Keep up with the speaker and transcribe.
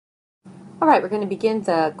All right, we're going to begin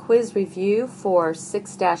the quiz review for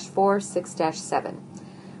 6-4, 6-7.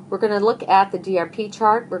 We're going to look at the DRP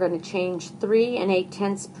chart. We're going to change 3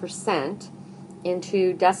 8/10%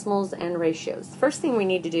 into decimals and ratios. The first thing we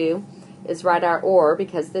need to do is write our OR,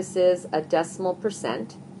 because this is a decimal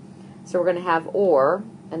percent. So we're going to have OR,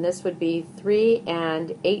 and this would be 3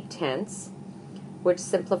 8/10, which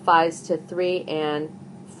simplifies to 3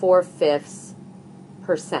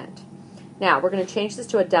 4/5%. Now, we're going to change this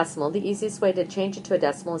to a decimal. The easiest way to change it to a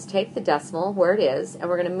decimal is take the decimal where it is, and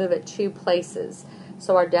we're going to move it 2 places.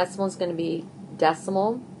 So our decimal is going to be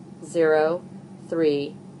decimal 0,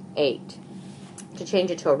 3, 8. To change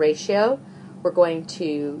it to a ratio, we're going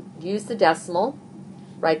to use the decimal,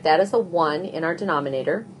 write that as a 1 in our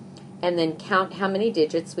denominator, and then count how many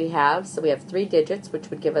digits we have. So we have 3 digits, which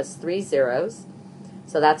would give us 3 zeros.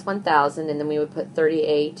 So that's 1,000, and then we would put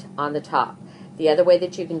 38 on the top. The other way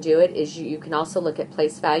that you can do it is you can also look at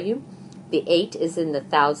place value. The 8 is in the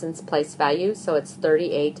thousands place value, so it's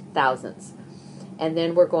 38 thousandths. And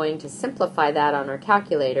then we're going to simplify that on our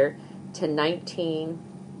calculator to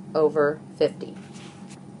 19/50.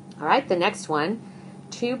 All right, the next one,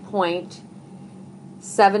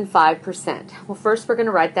 2.75%. Well, first we're going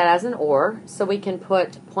to write that as an OR, so we can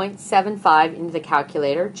put 0.75 into the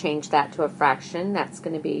calculator, change that to a fraction. That's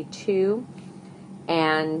going to be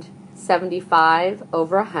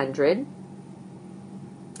 2/75/100.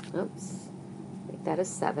 Oops, make that a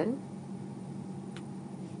 7.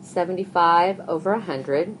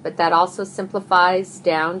 75/100, but that also simplifies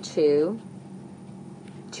down to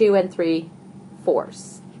 2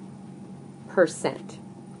 3/4%.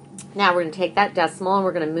 Now we're going to take that decimal and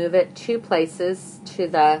we're going to move it 2 places to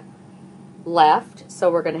the left.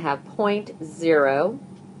 So we're going to have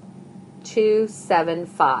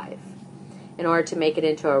 0.0275. In order to make it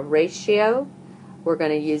into a ratio, we're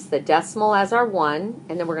going to use the decimal as our 1,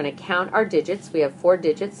 and then we're going to count our digits. We have 4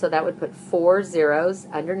 digits, so that would put 4 zeros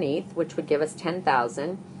underneath, which would give us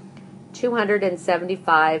 10,000.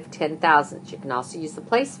 275 10,000ths. You can also use the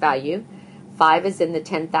place value. 5 is in the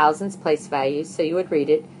 10,000ths place value, so you would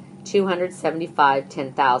read it 275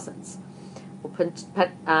 10,000ths.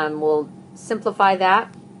 We'll simplify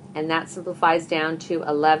that, and that simplifies down to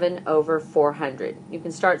 11/400. You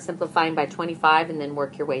can start simplifying by 25 and then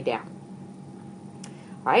work your way down.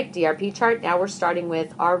 All right, DRP chart. Now we're starting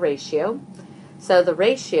with our ratio. So the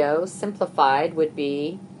ratio simplified would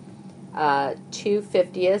be 2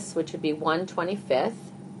 50ths, which would be 1/25.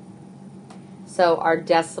 So our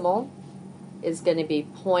decimal is going to be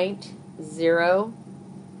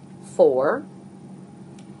 0.04.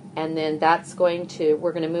 And then that's going to,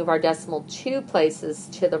 we're going to move our decimal 2 places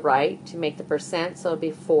to the right to make the percent, so it'll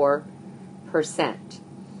be 4%.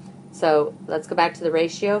 So let's go back to the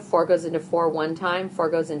ratio. 4 goes into 4 one time, 4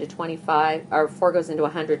 goes into 25, or 4 goes into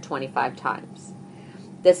 125 times.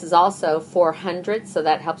 This is also 400, so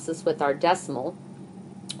that helps us with our decimal.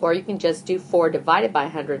 Or you can just do 4 divided by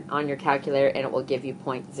 100 on your calculator, and it will give you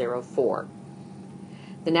 0.04.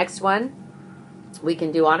 The next one we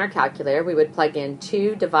can do on our calculator. We would plug in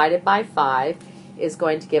 2 divided by 5 is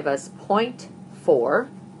going to give us 0.4.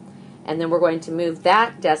 And then we're going to move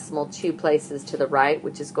that decimal 2 places to the right,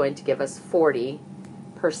 which is going to give us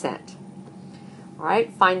 40%. All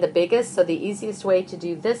right, find the biggest. So the easiest way to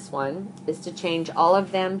do this one is to change all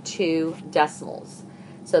of them to decimals.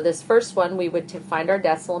 So this first one, we would find our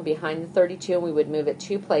decimal behind the 32, and we would move it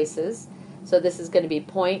 2 places. So this is going to be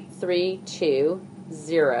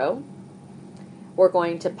 0.320. We're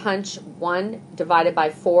going to punch 1 divided by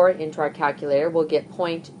 4 into our calculator. We'll get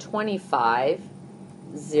 0.250.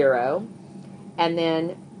 And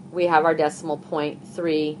then we have our decimal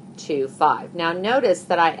 0.325. Now notice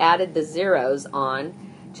that I added the zeros on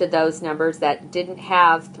to those numbers that didn't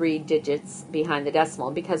have 3 digits behind the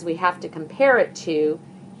decimal, because we have to compare it to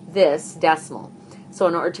this decimal. So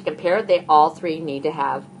in order to compare it, they all 3 need to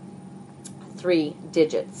have 3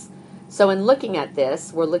 digits. So in looking at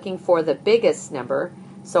this, we're looking for the biggest number.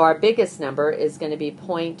 So our biggest number is going to be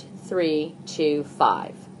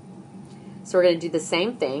 0.325. So we're going to do the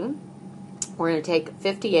same thing. We're going to take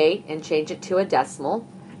 58 and change it to a decimal.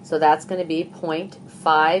 So that's going to be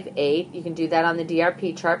 0.58. You can do that on the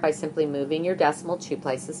DRP chart by simply moving your decimal 2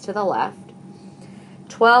 places to the left.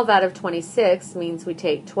 12 out of 26 means we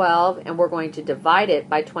take 12 and we're going to divide it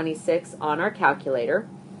by 26 on our calculator.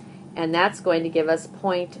 And that's going to give us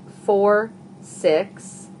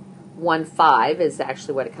 0.4615 is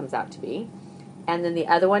actually what it comes out to be. And then the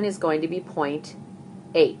other one is going to be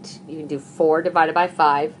 0.8. You can do 4 divided by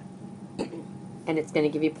 5, and it's going to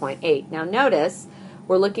give you 0.8. Now notice,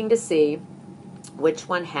 we're looking to see which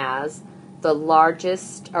one has the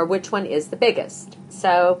largest, or which one is the biggest.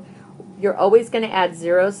 So you're always going to add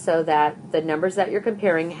zeros so that the numbers that you're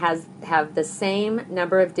comparing have the same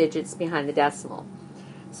number of digits behind the decimal.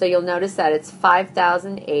 So you'll notice that it's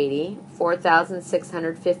 5,080,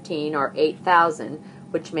 4,615, or 8,000,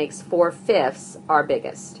 which makes 4/5 our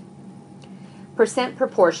biggest. Percent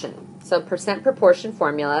proportion. So percent proportion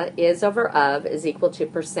formula is over of is equal to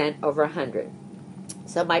percent over 100.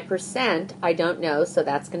 So my percent, I don't know, so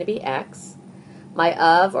that's going to be X. My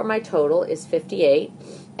of or my total is 58,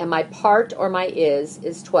 and my part or my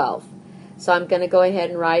is 12. So I'm going to go ahead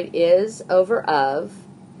and write is over of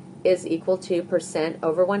is equal to percent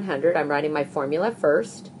over 100. I'm writing my formula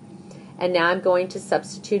first, and now I'm going to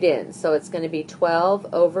substitute in. So it's going to be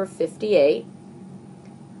 12 over 58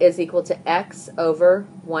 is equal to X over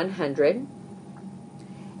 100.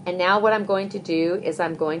 And now what I'm going to do is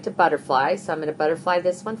I'm going to butterfly. So I'm going to butterfly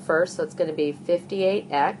this one first. So it's going to be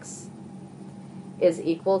 58X is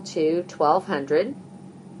equal to 1200.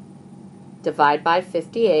 Divide by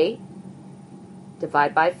 58.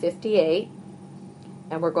 Divide by 58.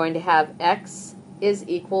 And we're going to have X is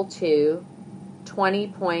equal to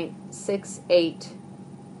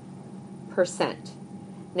 20.68%.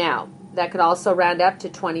 Now, that could also round up to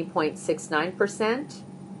 20.69%.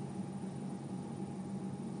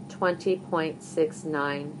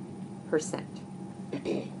 20.69%.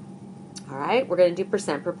 All right, we're going to do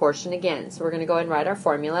percent proportion again. So we're going to go ahead and write our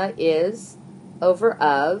formula. Is over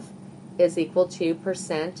of is equal to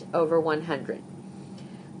percent over 100.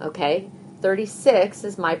 Okay, 36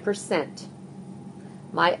 is my percent.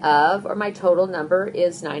 My of or my total number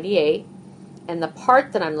is 98. And the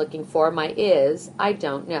part that I'm looking for, my is, I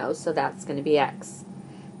don't know, so that's going to be X.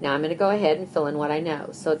 Now I'm going to go ahead and fill in what I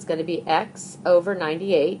know. So it's going to be X over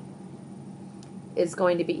 98 is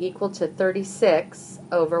going to be equal to 36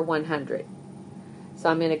 over 100. So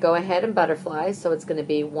I'm going to go ahead and butterfly, so it's going to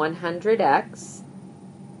be 100X,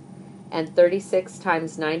 and 36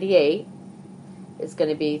 times 98 is going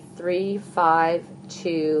to be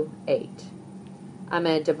 3528. I'm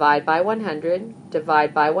going to divide by 100,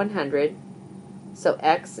 divide by 100, so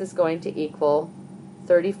X is going to equal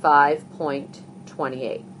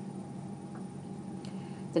 35.28.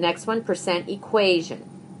 The next one, percent equation.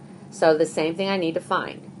 So the same thing I need to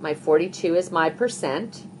find. My 42 is my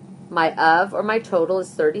percent, my of or my total is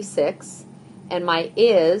 36, and my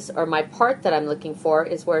is or my part that I'm looking for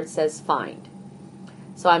is where it says find.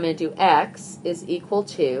 So I'm going to do X is equal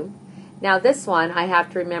to, now this one I have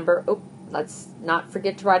to remember, let's not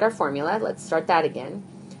forget to write our formula. Let's start that again.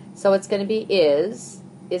 So it's going to be is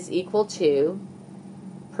equal to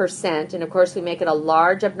percent, and of course we make it a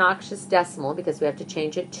large obnoxious decimal because we have to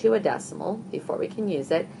change it to a decimal before we can use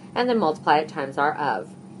it, and then multiply it times our of.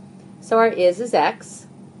 So our is X,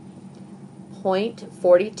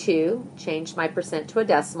 0.42, changed my percent to a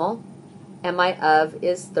decimal, and my of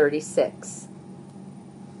is 36.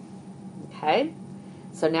 Okay,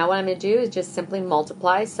 so now what I'm going to do is just simply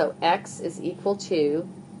multiply, so X is equal to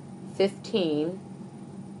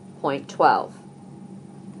 15.12.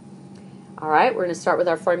 All right, we're going to start with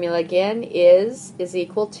our formula again. Is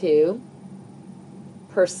equal to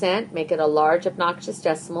percent, make it a large obnoxious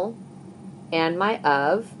decimal, and my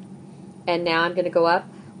of. And now I'm going to go up.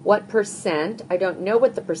 What percent? I don't know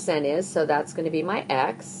what the percent is, so that's going to be my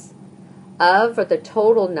X. Of, or the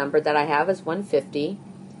total number that I have, is 150.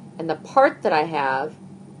 And the part that I have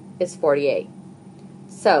is 48.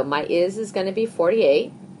 So my is going to be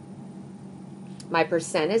 48. My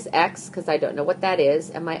percent is X because I don't know what that is,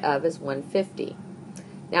 and my of is 150.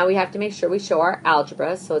 Now we have to make sure we show our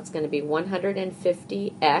algebra, so it's going to be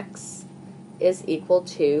 150X is equal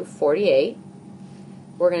to 48.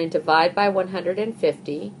 We're going to divide by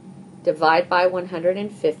 150, divide by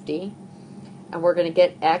 150, and we're going to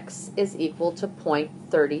get X is equal to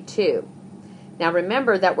 0.32. Now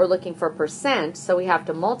remember that we're looking for percent, so we have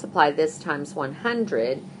to multiply this times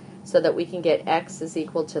 100 so that we can get X is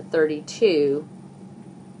equal to 32%.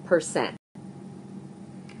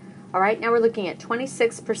 All right, now we're looking at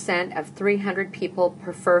 26% of 300 people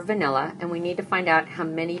prefer vanilla, and we need to find out how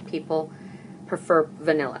many people prefer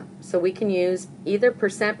vanilla. So we can use either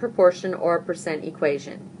percent proportion or percent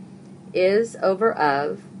equation. Is over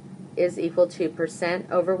of is equal to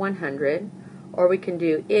percent over 100, or we can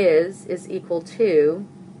do is equal to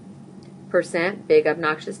percent, big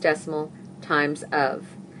obnoxious decimal, times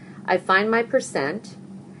of. I find my percent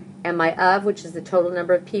and my of, which is the total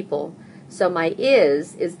number of people. So my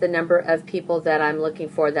is the number of people that I'm looking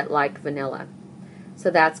for that like vanilla.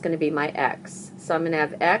 So that's going to be my X. So I'm going to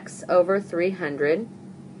have X over 300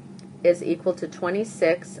 is equal to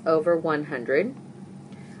 26 over 100.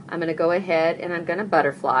 I'm going to go ahead and I'm going to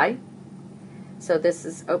butterfly. So this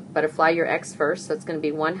is, oh, butterfly your x first, so it's going to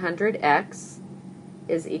be 100x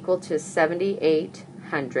is equal to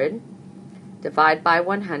 7,800. Divide by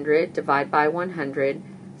 100, divide by 100.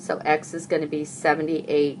 So x is going to be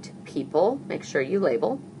 78 people. Make sure you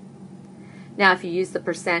label. Now if you use the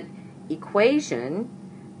percent equation,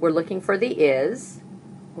 we're looking for the is.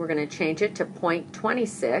 We're going to change it to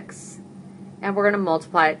 0.26, and we're going to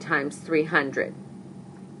multiply it times 300.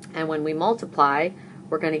 And when we multiply,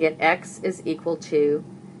 we're going to get x is equal to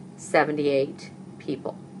 78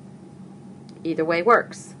 people. Either way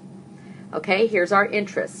works. Okay, here's our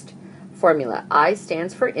interest formula. I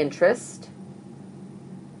stands for interest.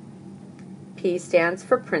 P stands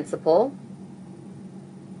for principal.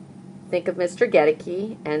 Think of Mr.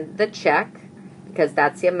 Gedeke and the check, because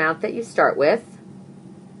that's the amount that you start with.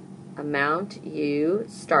 Amount you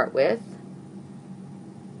start with.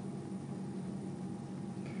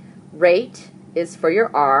 Rate is for your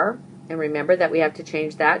R, and remember that we have to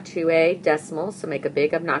change that to a decimal, so make a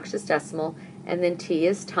big obnoxious decimal, and then T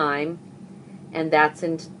is time, and that's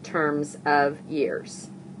in terms of years.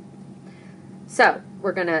 So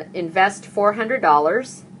we're going to invest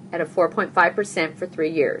 $400 at a 4.5% for 3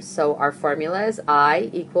 years. So our formula is I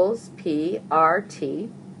equals PRT.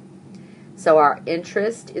 So our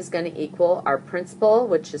interest is going to equal our principal,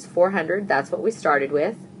 which is 400. That's what we started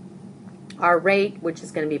with. Our rate, which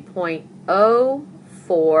is going to be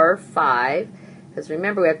 0.045, because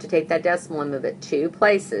remember we have to take that decimal and move it 2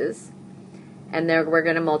 places, and then we're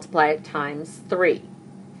going to multiply it times 3.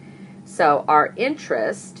 So our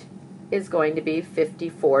interest is going to be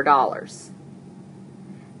 $54.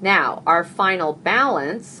 Now our final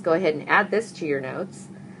balance, go ahead and add this to your notes,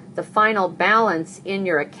 the final balance in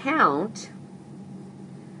your account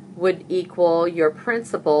would equal your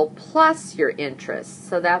principal plus your interest.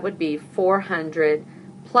 So that would be 400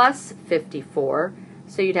 plus 54.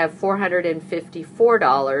 So you'd have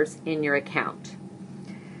 $454 in your account.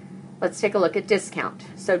 Let's take a look at discount.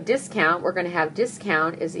 So discount, we're going to have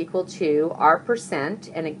discount is equal to our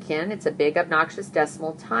percent, and again, it's a big obnoxious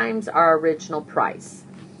decimal, times our original price.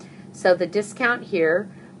 So the discount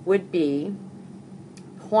here would be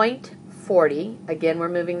 0.40, again we're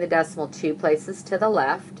moving the decimal 2 places to the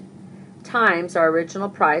left, times our original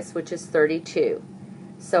price, which is 32.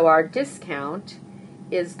 So our discount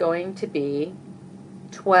is going to be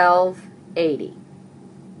 $12.80.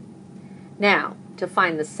 Now, to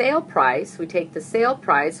find the sale price, we take the sale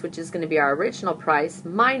price, which is going to be our original price,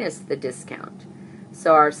 minus the discount.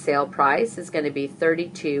 So our sale price is going to be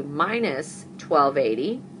 32 minus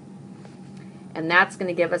 $12.80, and that's going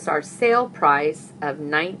to give us our sale price of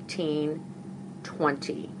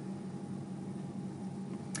 $19.20.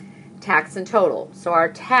 Tax and total. So our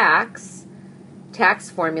tax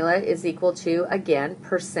formula is equal to, again,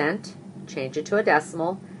 percent, change it to a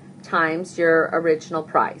decimal, times your original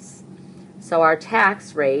price. So our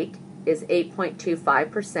tax rate is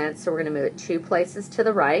 8.25%, so we're going to move it 2 places to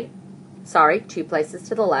the right, 2 places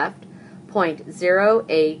to the left,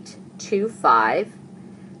 0.0825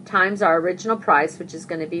 times our original price, which is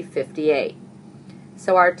going to be 58.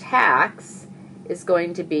 So our tax is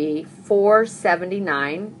going to be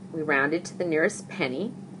 $4.79. We rounded to the nearest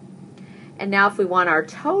penny. And now if we want our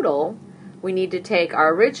total, we need to take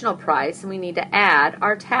our original price and we need to add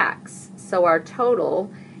our tax. So our total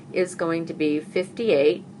is going to be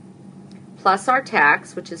 58 plus our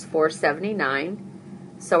tax, which is $4.79.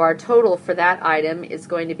 So our total for that item is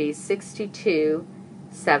going to be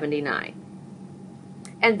 $62.79.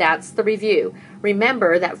 And that's the review.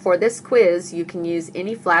 Remember that for this quiz, you can use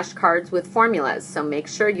any flashcards with formulas, so make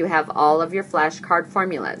sure you have all of your flashcard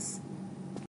formulas.